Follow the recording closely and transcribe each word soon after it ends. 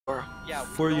Yeah.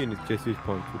 4 units just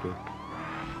respond to the.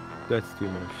 That's too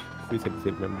much. We said the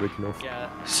same number, you know. Yeah.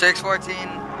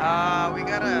 614. We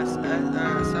got a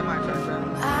semi truck then.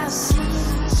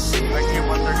 Right here,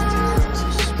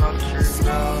 132. Smoke Street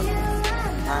Road.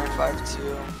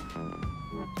 952.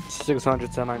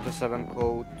 600 7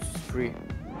 code 3.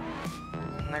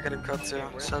 Negative code 2.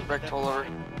 Suspect pull over.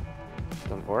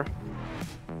 10-4.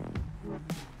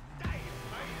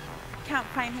 Can't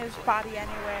find his body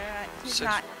anywhere. He's Six.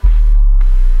 not.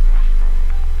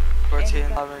 14,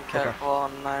 11, cat call,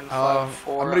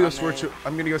 954. I'm gonna go search.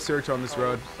 I'm gonna go search on this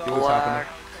road. See what's Black.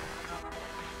 happening.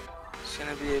 It's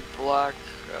gonna be a black.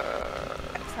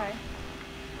 Sorry.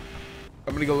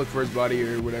 I'm gonna go look for his body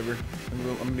or whatever.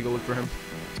 I'm gonna go look for him.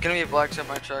 It's gonna be a black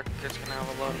semi truck. It's gonna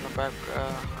have a load in the back.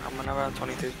 I'm gonna have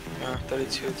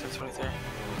 32 to 23.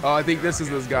 Oh, I think this is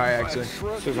this guy actually.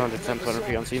 600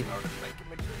 10-4 on scene.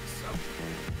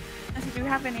 Do we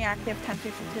have any active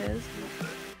 1052s?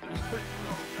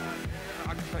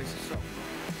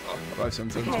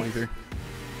 57723.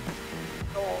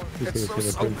 Oh, it's so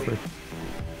soapy.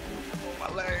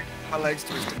 My leg's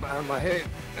twisted behind my head,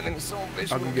 and then some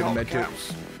bitch I'll go would get call a the med kit.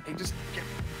 cops. He just kept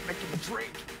making me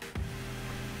drink.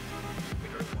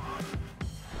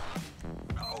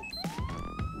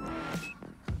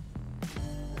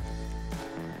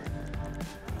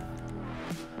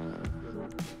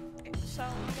 So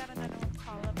we got another one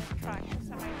call of a truck, a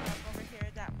semi truck over here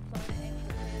that floated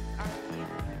into his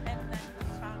RV and then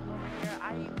was found over here.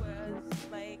 I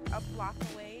was like a block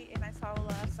away and I saw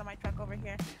a semi truck over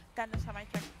here. Then the semi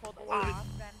truck pulled off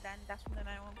and then that's when the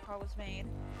 911 call was made.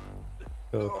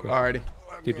 Okay. Alrighty.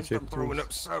 Keep it I'm throwing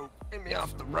up soap. Get me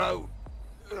off the road.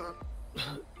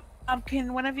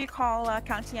 Can one of you call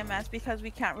County MS because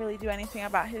we can't really do anything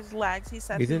about his legs. He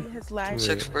said his legs.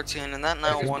 614, and that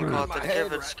 911 call did it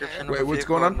give a description of Wait, a what's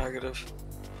vehicle going on? Negative.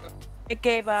 It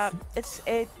gave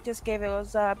it just gave it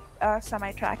was a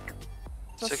semi truck.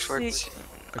 So 614.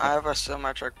 I have a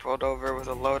semi truck pulled over with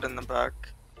a load in the back.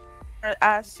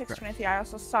 623. I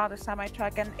also saw the semi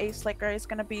truck and a slicker is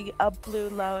gonna be a blue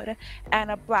load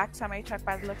and a black semi truck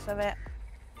by the looks of it.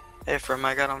 Hey, from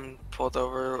I got him pulled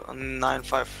over on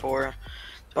 954.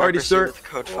 Alrighty, sir. With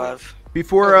code 5.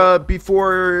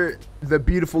 Before the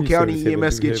beautiful county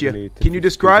EMS gets you, can you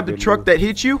describe the truck that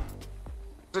hit you?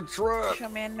 The truck. Show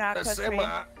me in A code 3.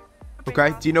 semi.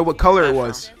 Okay. Do you know what color it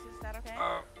was? Is that okay?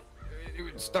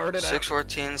 It started out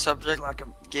 614 subject like a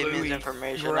gave me his bluey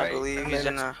information. gray, I believe and he's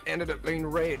then in a. ended up being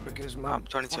red because my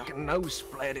 22. fucking nose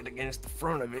splatted against the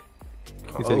front of it.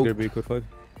 Is that gonna be code 5?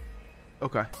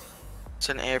 Okay. It's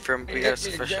an A from we got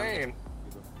sufficient.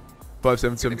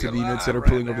 577 to the units that are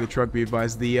pulling over the truck. Be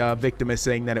advised, the victim is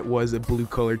saying that it was a blue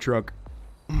color truck.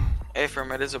 A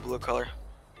from it is a blue color.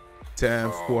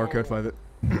 10-4 code 5 it.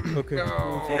 Okay.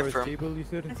 Affirm. Table, you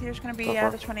said? I think there's gonna be the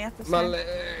 20th this My time.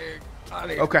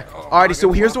 leg. Okay. Alrighty.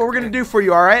 So here's what we're gonna do for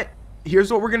you. All right.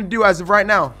 Here's what we're gonna do as of right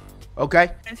now.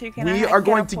 Okay. So you can, We get are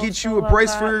going to full get you a full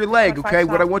brace of, for your leg. code Okay. 5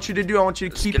 What I stop. want you to do, I want you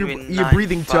to It's keep gonna your be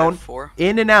breathing tone 954.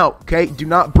 in and out. Okay. Do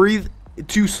not breathe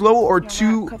too slow or Yeah,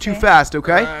 too okay. fast.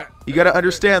 Okay. Right. You gotta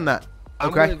understand that.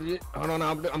 Okay. Hold on,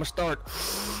 I'm gonna start.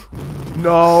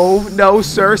 No,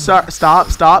 sir.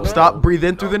 Stop. Breathe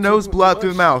in through the nose, blow out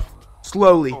through the mouth.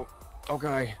 Slowly.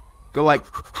 Okay. Go like.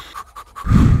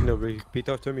 No, repeat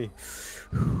after me.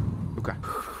 Okay.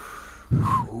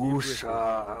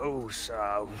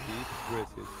 Oosa. Deep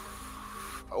breathes.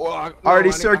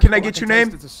 Alrighty, sir, can I get your name?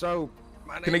 Can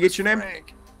Can I get your name?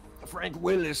 Frank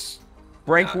Willis.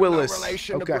 Frank Willis. No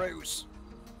relation to Okay. Bruce.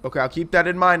 Okay, I'll keep that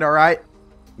in mind. All right.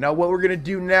 Now, what we're gonna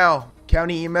do now?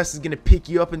 County EMS is gonna pick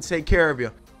you up and take care of you.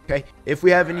 Okay. If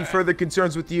we have any further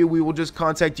concerns with you, we will just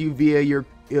contact you via your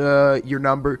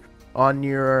number on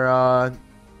your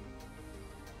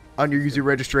user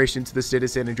registration to the state of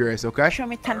San Andreas. Okay. Show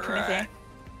me 1023.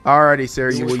 Alrighty,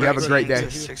 sir. You have a great day.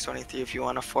 623 if you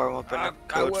want to form up in a I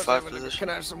code was 5 having a- position. Can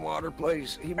I have some water,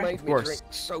 please? He made me course. drink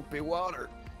soapy water.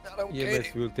 I don't get EMS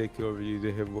it. will take care of you.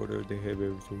 They have water. They have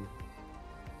everything.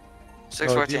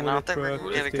 614, I don't think we're truck,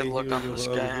 gonna get a stay good look here, on you'll this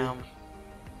all guy. agree.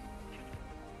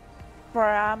 For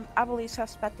I believe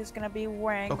suspect is gonna be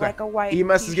wearing Okay. like a white.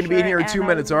 EMS is gonna be in here in t-shirt 2 and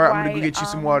minutes. a All right. I'm gonna go white, get you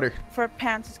some water. For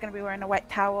pants, is gonna be wearing a white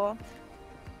towel.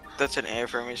 That's an A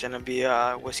from he's gonna be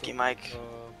Whiskey Mike.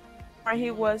 Or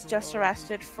he was just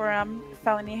arrested for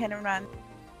felony hit and run.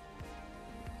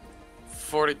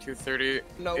 4230.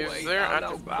 No Is way. there I know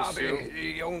active Bobby. pursuit?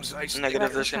 He owns a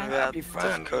Negative, there's gonna be I'd be that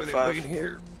fine code with it 5. being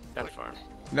here. That's fine.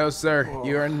 No, sir.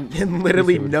 You're in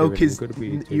literally no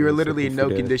you're literally in no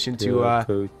condition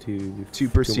to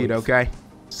proceed. Okay.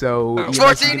 So EMS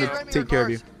is gonna take care of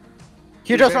you.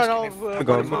 You just run over. I'm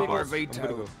going. Veto. I'm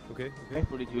gonna go. Okay. Okay.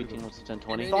 4218 what's the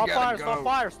 1020? Stop You fire! gotta Stop go.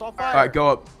 fire! Stop fire! All right, go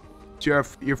up.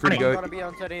 Sheriff, you're free to I'm go. gonna be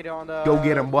on 1080 on the. Go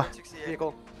get him, boy. 68.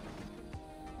 Vehicle.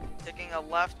 Taking a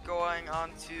left going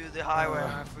onto the highway.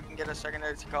 If we can get a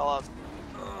secondary to call out.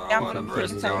 Yeah, I wanna I'm press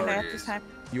taking secondary at charges. this time.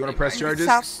 You want to press charges?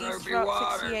 Southeast Soapy Route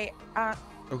water. 68.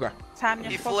 Okay. Time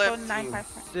He you're flipped. supposed to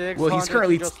 955. 600, Well, he's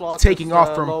currently just lost taking his,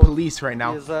 off from load. police right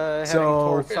now. He's heading So-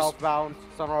 towards southbound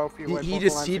Sunrise Freeway. He postal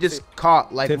just 960.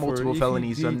 caught like 10 for- multiple if he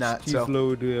felonies on that. keeps So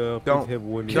load, don't- please have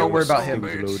one don't worry about him.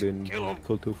 things load and Kill him.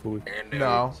 call 240.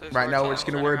 no, right now we're just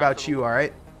gonna worry about you. All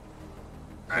right.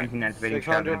 Activating 600.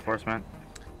 shadow enforcement.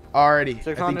 Alrighty. I think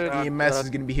 600, EMS is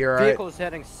gonna be here. All right. Vehicle is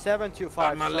heading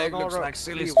 725. My leg looks Sonora like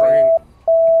silly Freeway. string.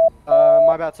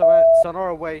 My bad.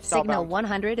 Sonora Way, Signal southbound.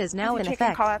 100 is now in Taking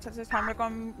effect. call outs at this time. We're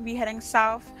going to be heading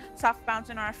southbound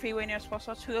in our freeway near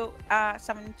Sposo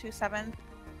 727.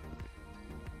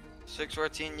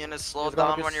 614 units, slow He's gonna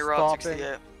down be when you're Route stopping.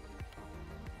 68.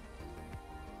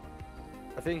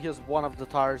 I think one of the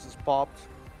tires is popped.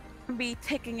 Be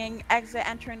taking an exit,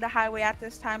 entering the highway at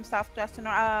this time, southwest in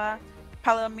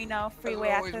Palomino freeway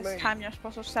at always this me. time. You're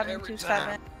supposed to Every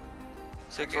 727.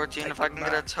 614, Take if I them can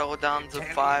get a back. tow down to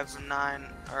 10 59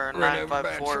 or Run over by a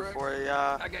 954 truck. for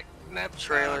a I get kidnapped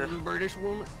Trailer. by a British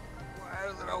woman. Why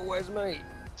is it always me?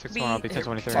 61 LP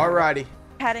 1023. Alrighty.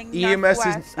 Heading EMS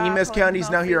northwest, EMS County's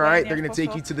Palomino now here. freeway All right. near They're gonna take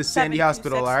Sposo you to the Sandy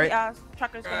Hospital. All right. 726.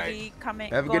 Truckers will Alright. be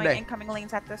coming, Have a good going day. incoming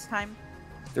lanes at this time.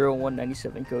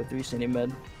 0197 code 3 Cindy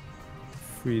Med.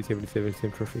 377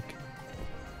 same traffic.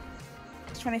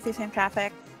 23 same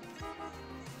traffic.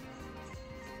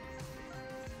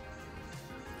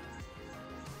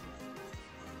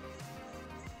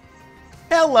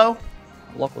 Hello.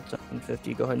 Local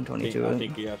 750, go ahead and 22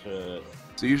 it.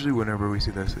 So usually whenever we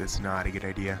see this, it's not a good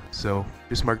idea. So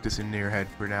just mark this into your head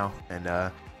for now,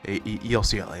 and you'll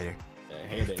see it later.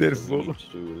 Beautiful.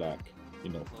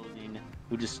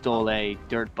 Who just stole a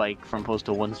dirt bike from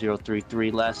postal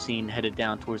 1033, last seen headed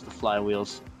down towards the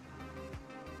flywheels.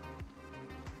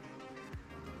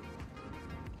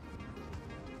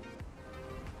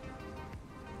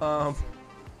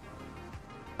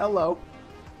 Hello.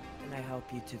 Can I help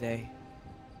you today?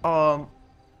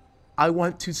 I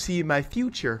want to see my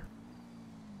future.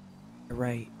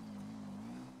 Right.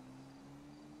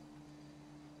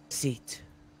 Seat.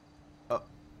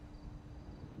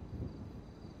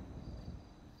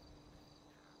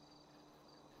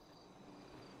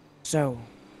 So,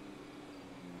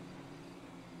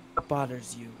 what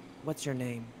bothers you? What's your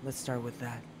name? Let's start with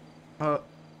that.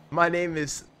 My name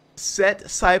is Set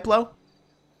Cyplo.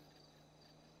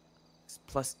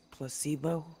 Plus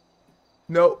placebo?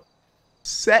 No.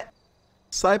 Set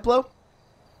Cyplo?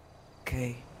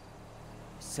 Okay.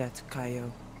 Set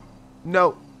Kaio.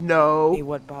 No. No. Hey,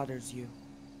 what bothers you?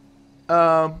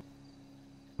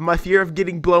 My fear of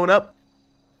getting blown up.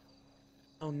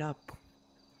 Oh, no.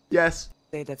 Yes.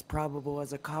 Say that's probable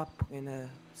as a cop in a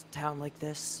town like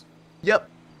this. Yep.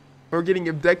 Or getting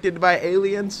abducted by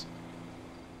aliens.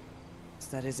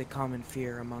 That is a common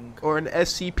fear among... Or an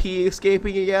SCP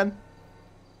escaping again.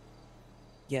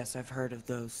 Yes, I've heard of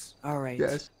those. Alright.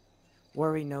 Yes.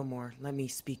 Worry no more. Let me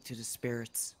speak to the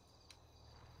spirits.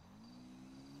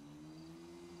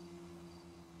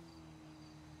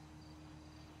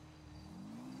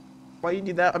 Why you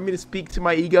need that? I'm gonna speak to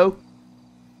my ego.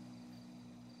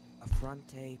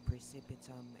 Affronte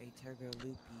precipitum aetergo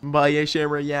lupi. Vaya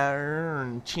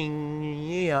Sharayan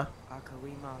Ching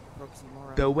Akarima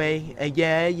proximora. The way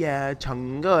yeah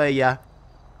Chang ya.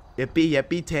 Yippee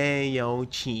yippee tail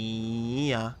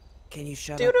chi. Can you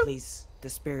shut Doo-doo. up, please? The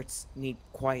spirits need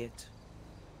quiet.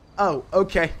 Oh,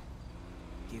 okay.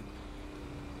 You.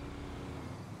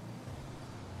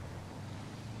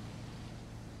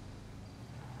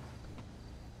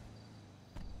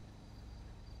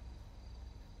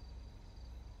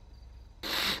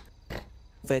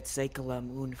 Vetseculum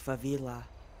un favila.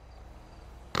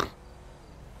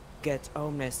 Get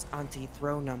omnes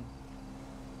antithronum.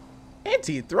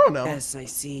 Anti-Thronum? Yes, I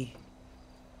see.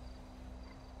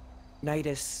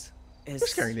 Nidus is You're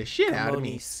scaring the shit out of me.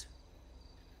 Colonies.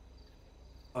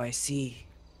 Oh, I see.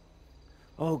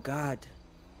 Oh, God.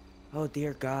 Oh,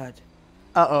 dear God.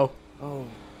 Uh-oh. Oh,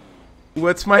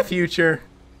 What's my future?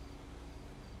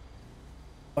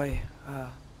 boy.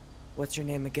 What's your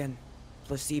name again?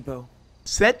 Placebo.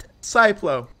 Set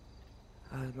Cyplo.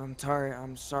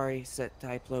 I'm sorry, Set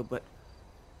Typlo, but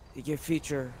your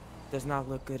future does not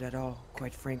look good at all,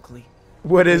 quite frankly.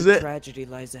 What is Great it? Tragedy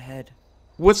lies ahead.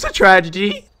 What's the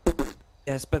tragedy?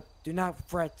 Yes, but do not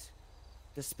fret.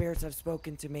 The spirits have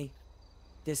spoken to me.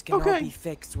 This can all Okay. be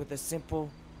fixed with a simple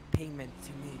payment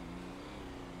to me.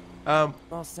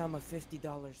 Small sum of $50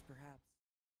 perhaps.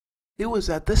 It was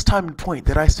at this time and point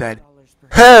that I said, $50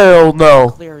 perhaps. hell no.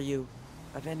 Clear you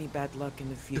of any bad luck in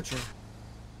the future.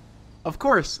 Of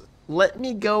course. Let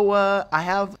me go. I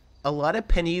have a lot of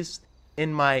pennies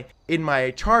in my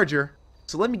charger,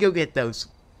 so let me go get those.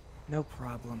 No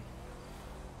problem.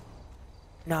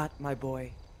 Not my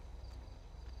boy.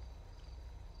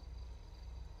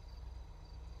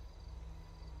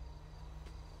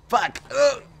 Fuck.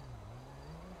 Ugh.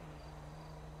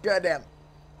 Goddamn.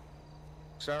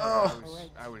 Sorry, Oh.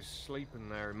 I was sleeping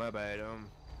there. My bad.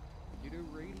 You do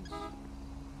readings?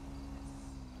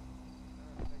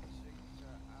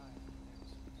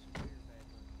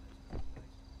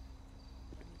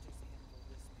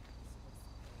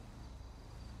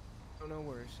 Oh, no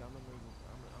worries. I'm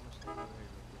gonna stand over here.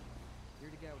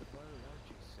 You're the guy with the bird, aren't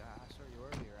you? I saw you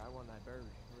earlier. I won that bird.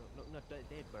 No, not that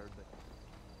dead bird, but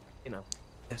you know.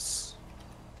 Yes.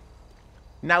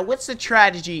 Now, what's the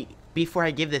strategy before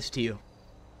I give this to you?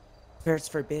 Spirits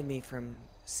forbid me from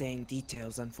saying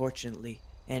details, unfortunately.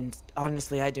 And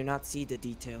honestly, I do not see the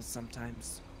details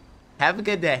sometimes. Have a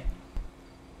good day.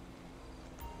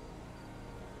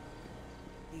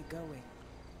 Where are you going?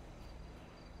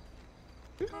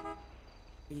 Where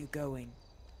are you going?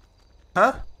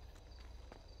 Huh?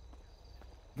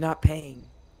 Not paying.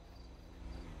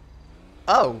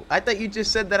 Oh, I thought you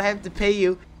just said that I have to pay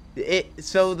you,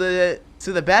 so the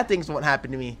bad things won't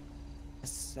happen to me.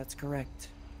 Yes, that's correct.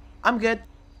 I'm good.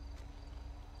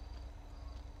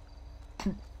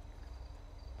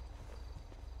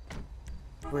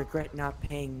 Regret not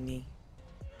paying me.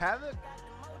 Have it.